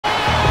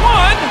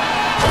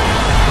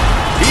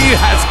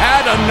has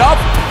had enough.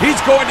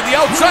 He's going to the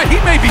outside. He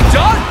may be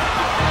done.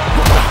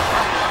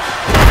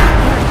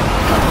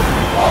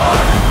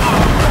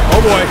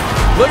 Oh boy,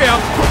 look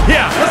out.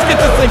 Yeah, let's get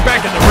this thing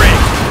back in the ring.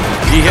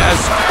 He's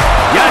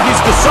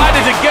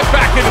decided to get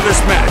back into this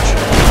match.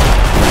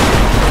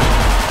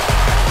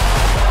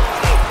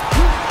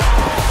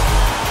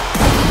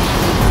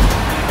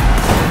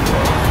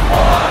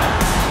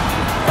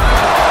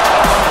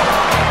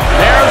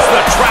 There's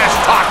the trash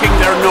talking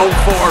they're known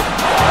for.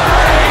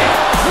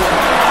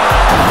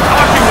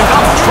 Talking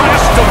enough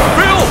trash to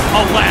fill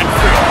a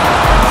landfill.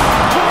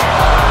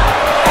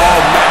 Oh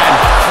man,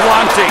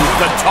 flaunting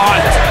the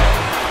taunt.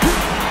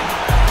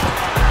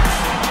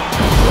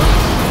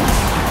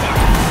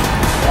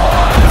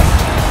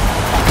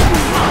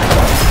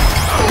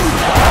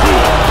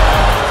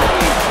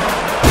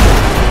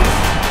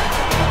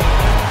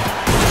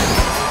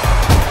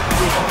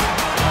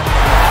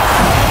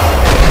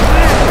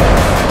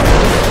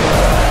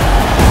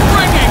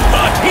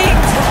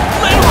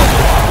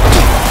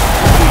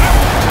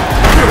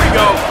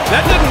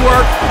 That didn't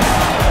work.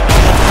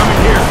 Coming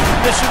here.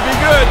 This should be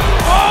good.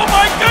 Oh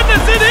my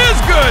goodness, it is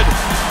good!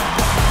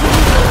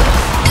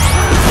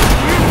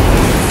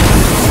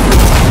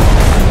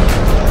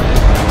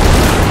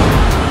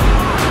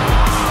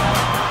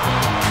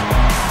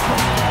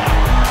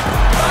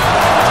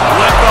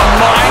 Let the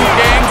mind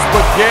games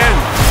begin.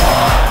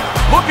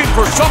 Looking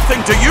for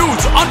something to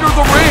use under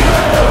the ring.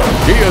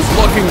 He is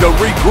looking to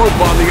regroup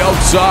on the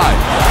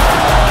outside.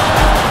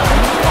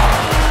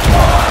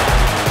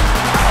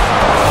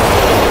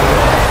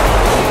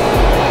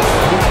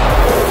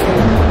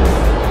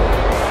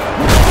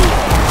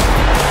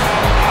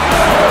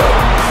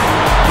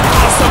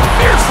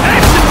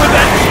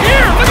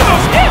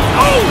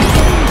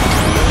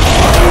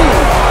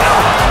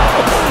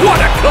 What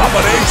a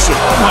combination!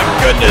 Oh my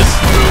goodness!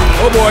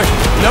 Oh boy.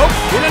 Nope,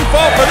 he didn't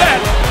fall for that.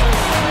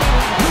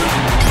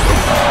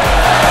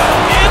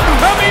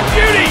 Incoming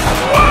beauty!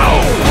 Whoa!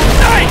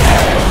 Nice!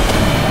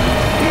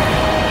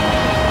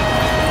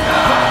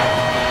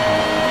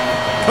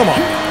 Come on,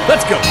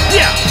 let's go.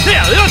 Yeah,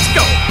 let's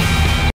go.